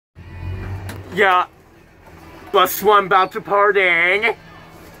Yeah. Bus 1 about departing. I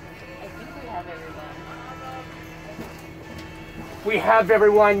think we have everyone. We have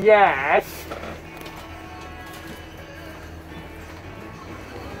everyone, yes.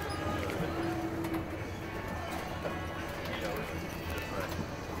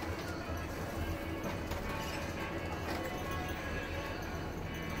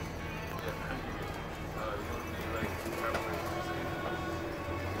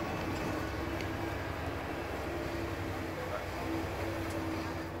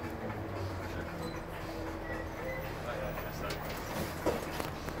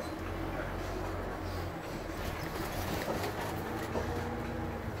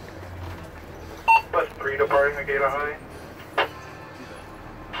 Bus 3 departing Arcata High.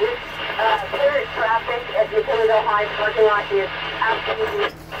 This current traffic at McKinleyville High parking lot is absolutely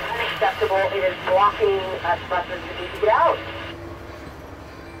unacceptable. It is blocking us buses that need to get out.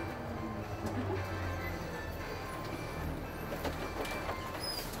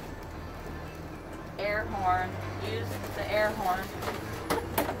 Air horn. Use the air horn.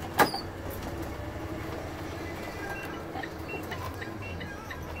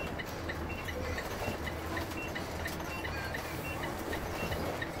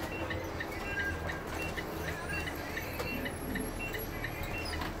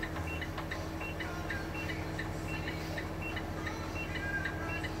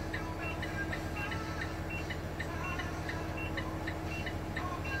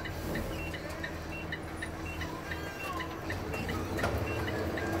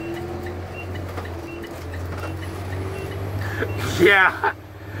 Yeah.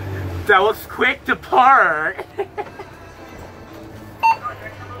 That was quick to part. Moving to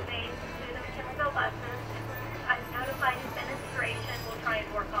the McKinleyville buses. I've notified administration. We'll try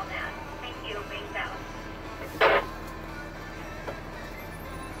and work on that. Thank you. Base out.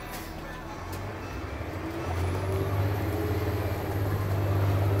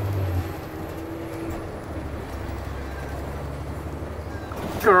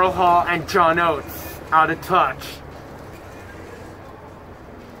 Girl Hall and John Oates out of touch.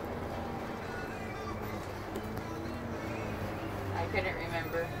 I couldn't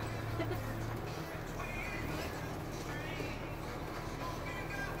remember.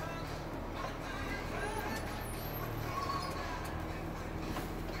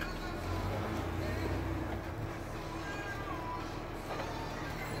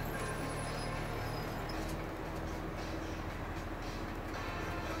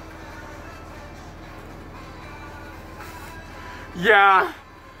 Yeah.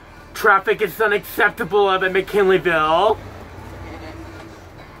 Traffic is unacceptable up at McKinleyville.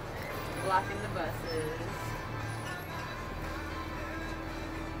 Blocking the buses.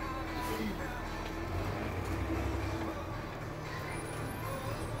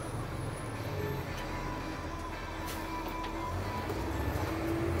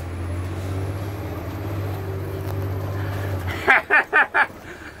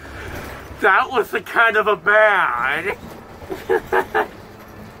 That was a kind of a bad.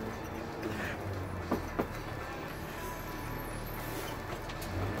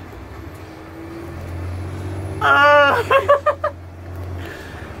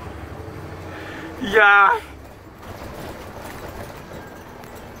 Yeah.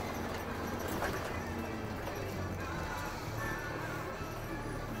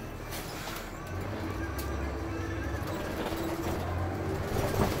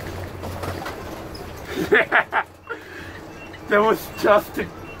 That was just in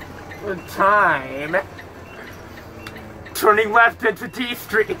time. Turning left into D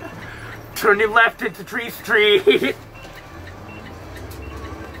Street. Turning left into Tree Street.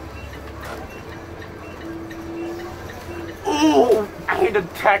 Ooh, I hit a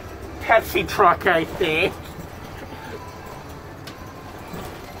Pepsi truck, I think.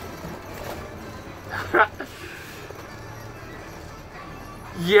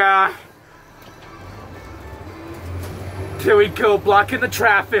 Yeah. Here we go, blocking the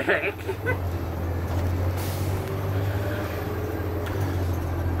traffic.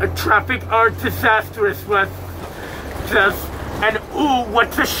 A traffic art disastrous was just an ooh,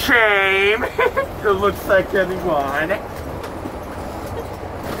 what a shame. It looks like anyone.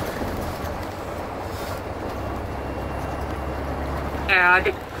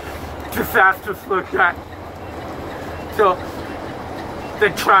 And disastrous look at. So the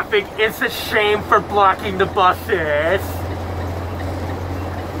traffic is a shame for blocking the buses.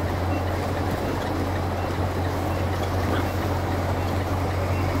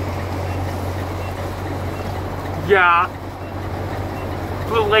 Yeah.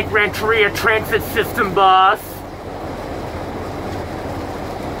 Blue Lake Rancheria Transit System bus.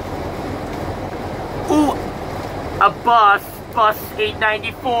 a bus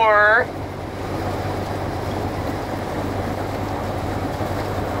 894.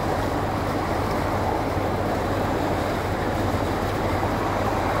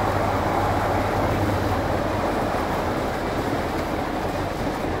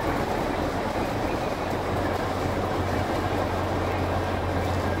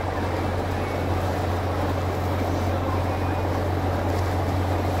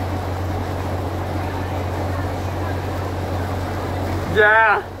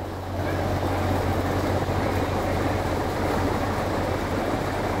 Yeah.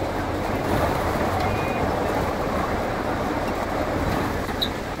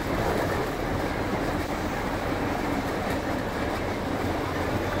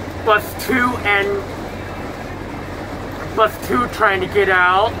 Bus 2 trying to get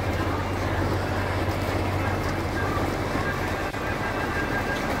out.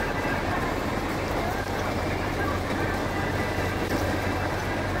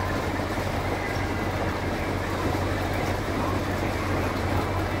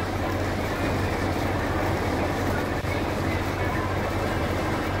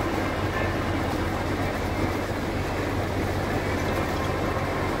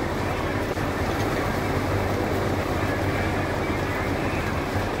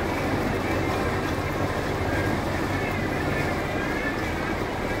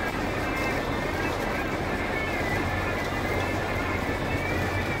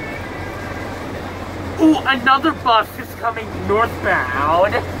 Ooh, another bus is coming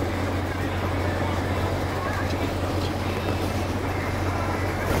northbound.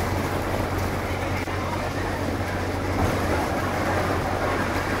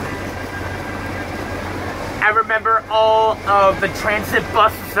 I remember all of the transit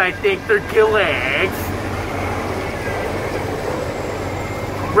buses, I think they're Gilligs.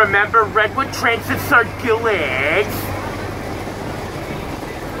 Remember, Redwood Transits are Gilligs.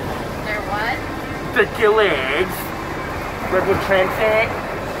 They're what? The Gilligs. Redwood Transit.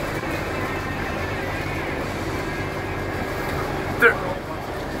 They're...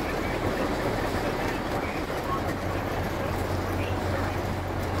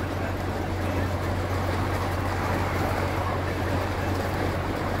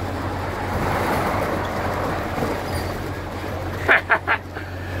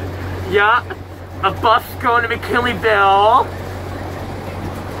 Yeah, a bus going to McKinleyville.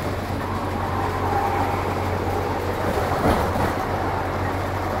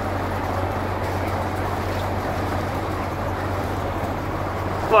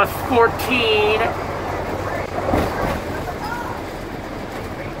 Bus 14.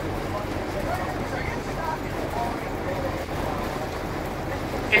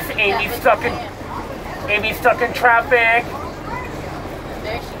 Is Amy stuck in traffic?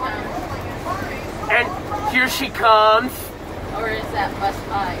 There she comes. And here she comes. Or is that bus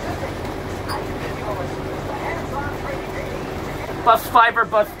 5? Bus 5 or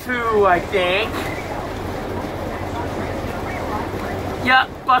bus 2, I think. Yep,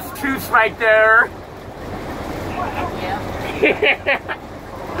 bus 2's right there. Yeah.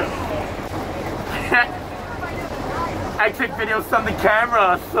 I took videos on the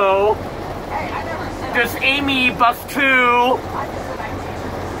camera, so there's Amy, bus 2.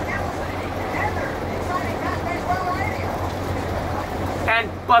 And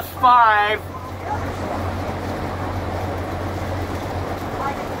bus 5.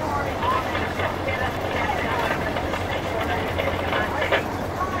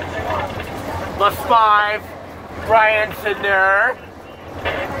 Bus 5. Brian's in there.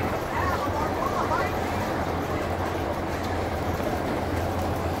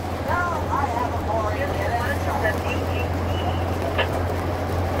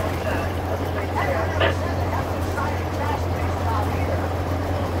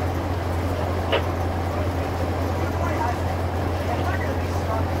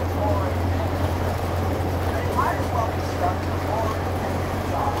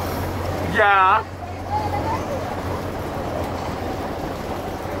 Yeah.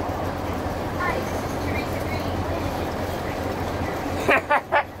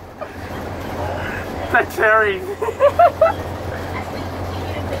 The cherries.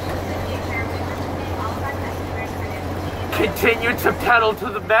 Continue to pedal to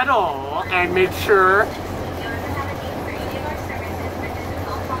the metal and make sure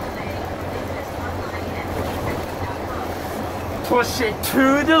push it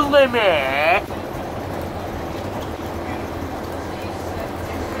to the limit.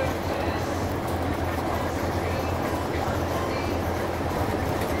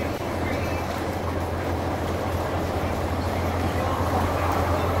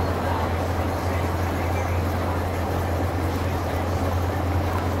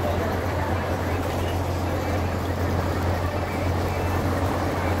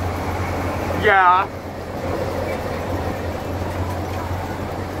 Yeah.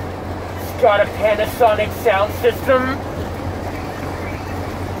 It's got a Panasonic sound system.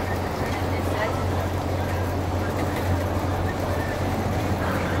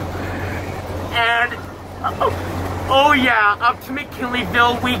 And, oh yeah, up to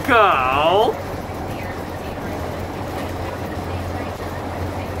McKinleyville we go.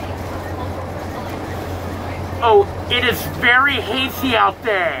 Oh, it is very hazy out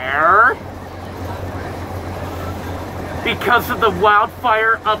there because of the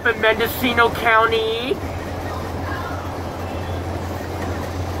wildfire up in Mendocino County.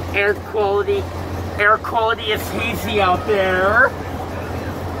 Air quality is hazy out there.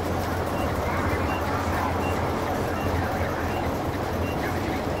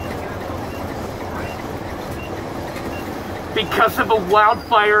 Because of a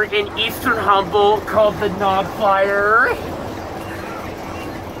wildfire in eastern Humboldt called the Knob Fire.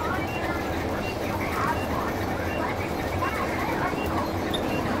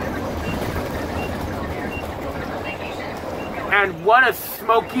 And what a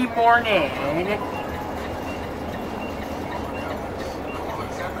smoky morning.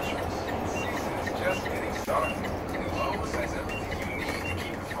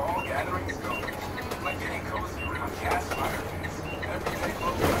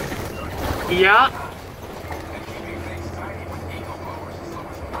 Yeah.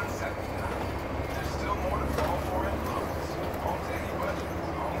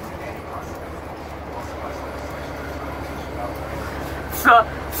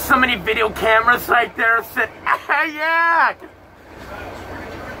 So many video cameras right there said, yeah.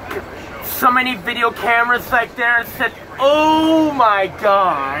 So many video cameras right there said, oh my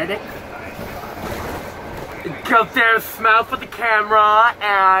God. Go there, smile for the camera,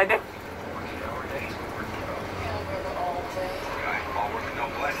 and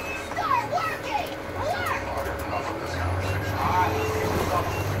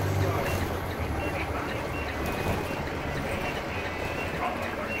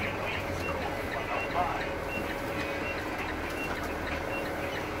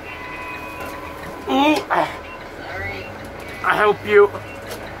Sorry. I hope you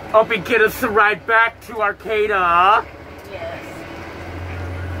get us the ride back to Arcata. Yes.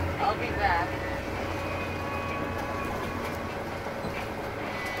 I'll be back.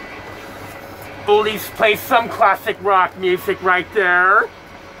 Please play some classic rock music right there.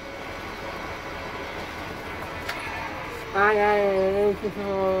 Bye.